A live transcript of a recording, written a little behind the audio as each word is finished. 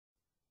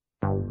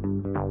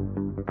Hey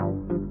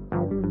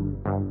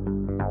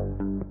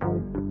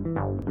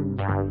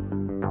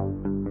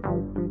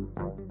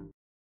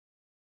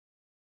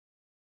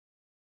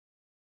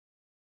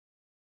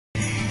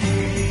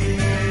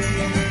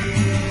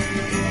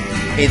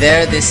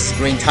there, this is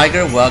Green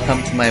Tiger.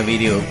 Welcome to my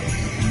video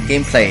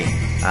gameplay.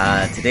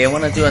 Today I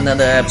want to do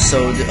another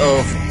episode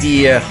of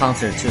Deer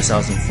Hunter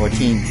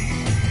 2014.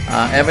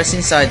 Ever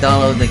since I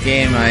downloaded the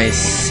game, I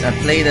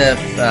played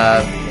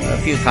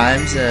a few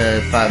times,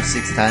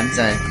 5-6 times.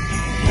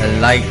 I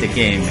like the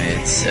game.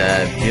 It's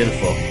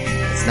beautiful.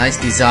 It's nice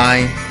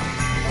design.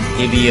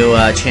 Give you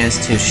a chance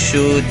to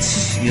shoot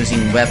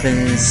using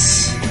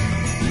weapons.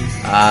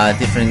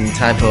 Different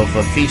type of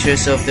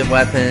features of the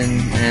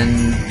weapon,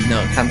 and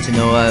come to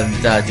know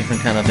the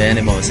different kind of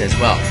animals as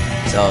well.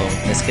 So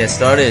let's get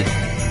started.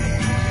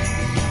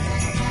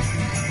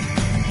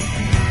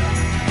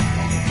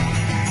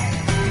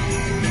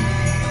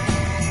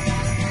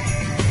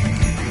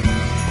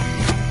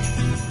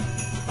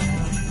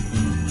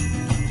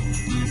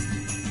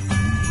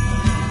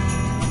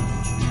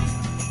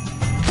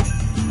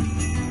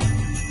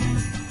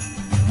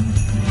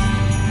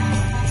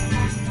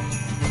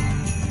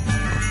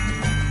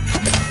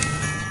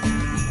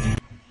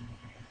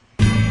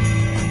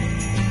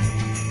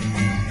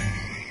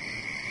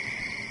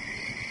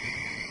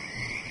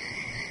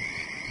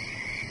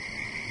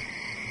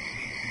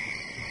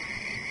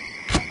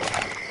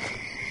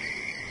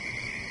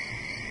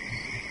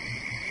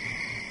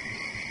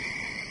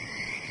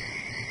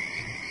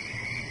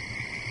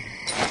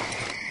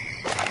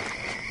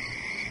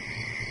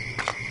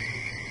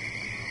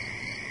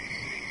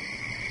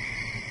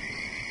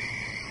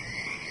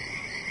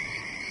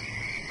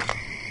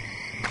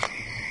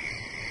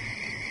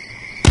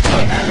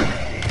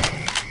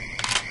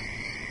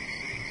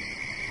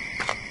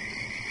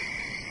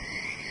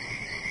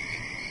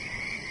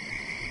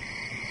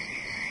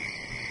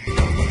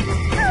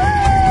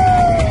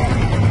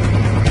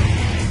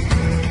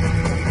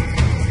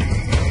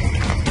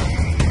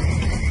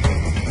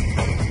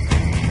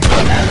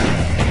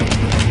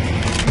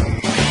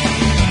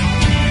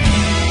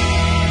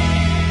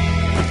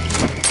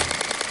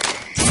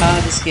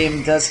 This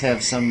game does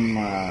have some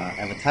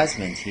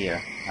advertisement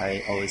here.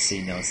 I always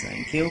say no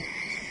thank you.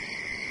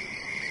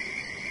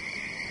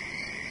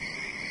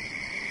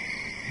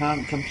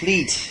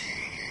 Complete.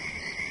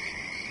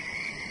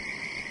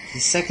 The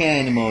second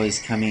animal is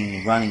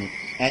running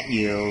at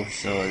you,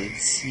 so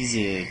it's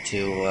easier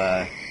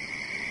to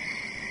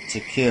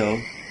kill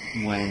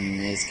when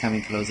it's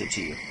coming closer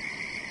to you.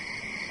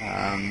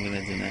 I'm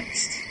gonna do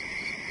next.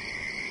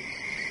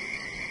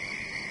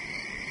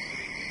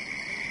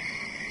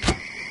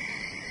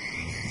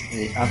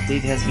 The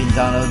update has been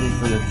downloaded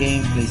for your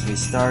game. Please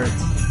restart.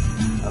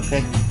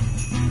 Okay.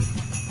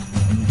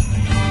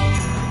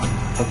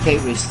 Okay,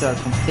 restart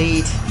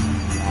complete.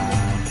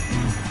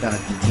 Gonna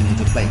continue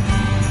to play.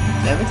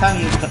 Every time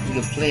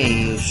you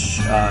play,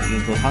 you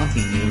go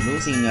hunting, you're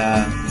losing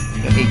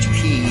your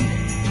HP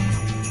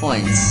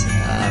points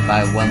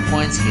by 1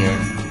 point here.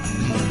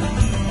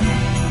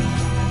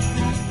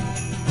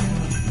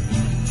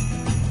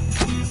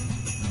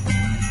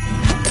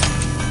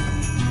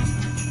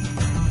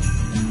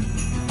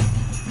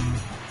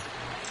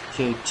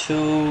 Kill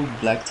 2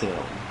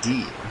 black-tailed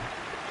deer.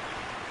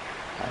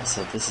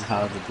 So this is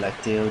how the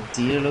black-tailed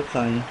deer look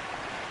like.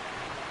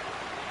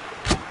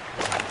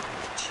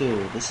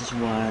 2. This is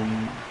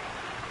 1.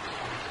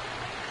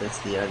 That's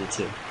the other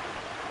 2.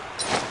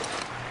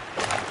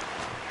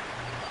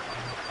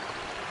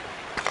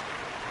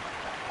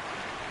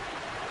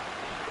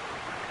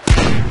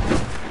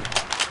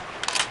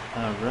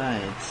 All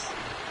right.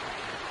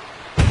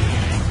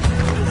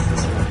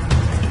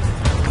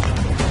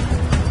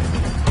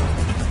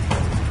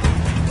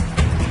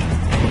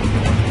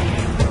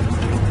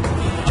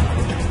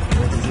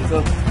 Go.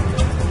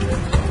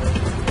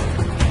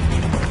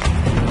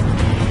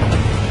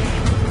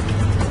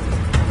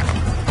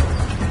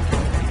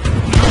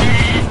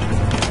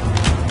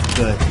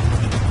 Good.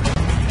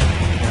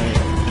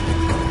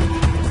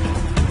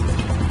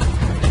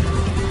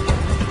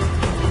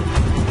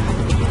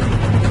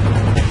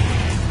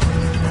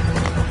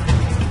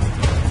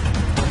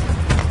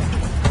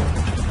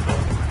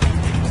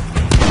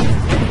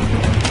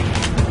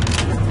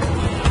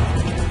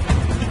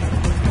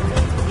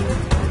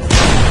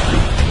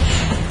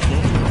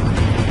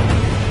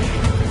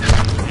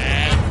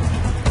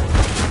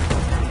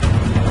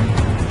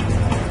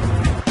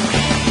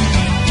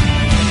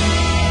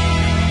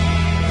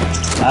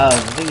 I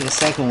think the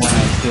second one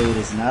I killed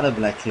is not a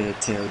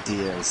black-tailed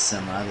deer, it's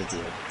some other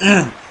deer.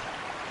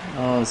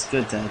 Oh, it's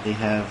good that they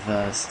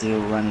have still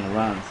running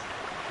around.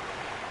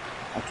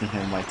 I can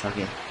hear my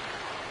target.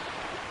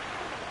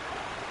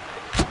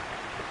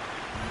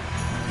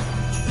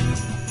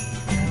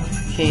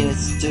 Okay,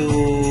 let's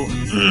do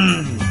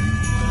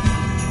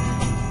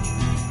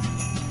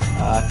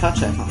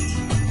contract hunt.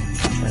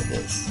 Try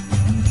this.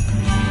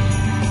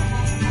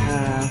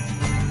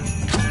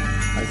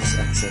 I just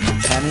accept the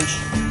challenge.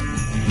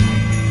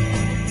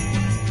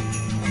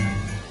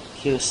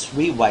 Kill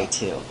 3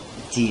 whitetail.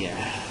 dear.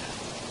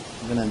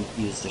 I'm gonna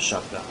use the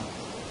shotgun.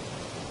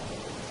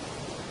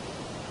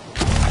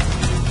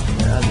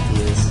 Where are the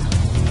deers?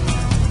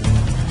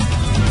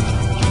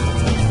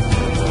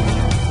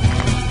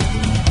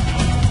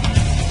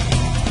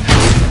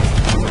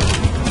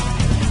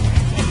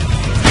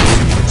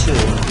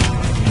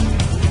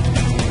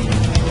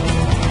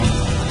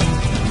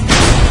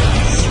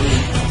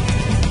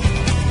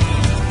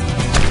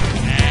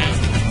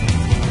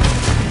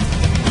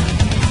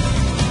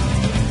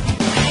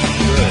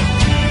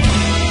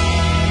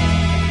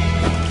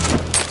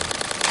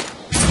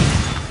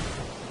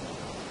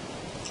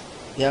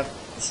 Yep,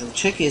 so the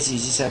trick is you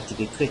just have to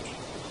be quick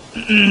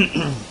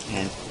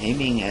and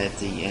aiming at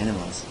the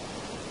animals,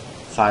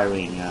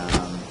 firing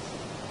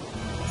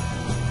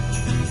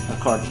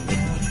accordingly.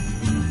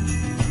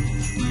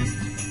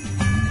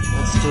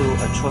 Let's do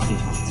a trophy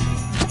hunt.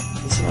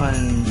 This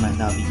one might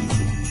not be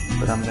easy,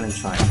 but I'm gonna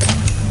try.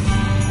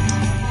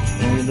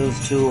 And we lose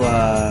 2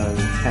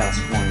 chaos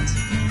points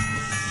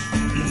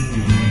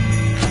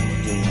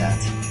doing that.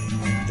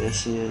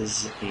 This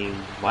is a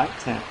white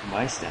stand.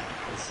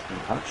 It's in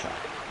hard shot.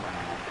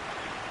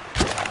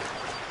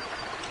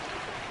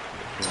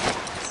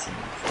 Let's see if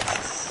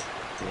this is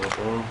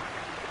doable.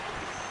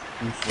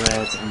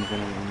 Infrared, I'm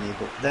gonna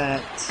enable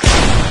that.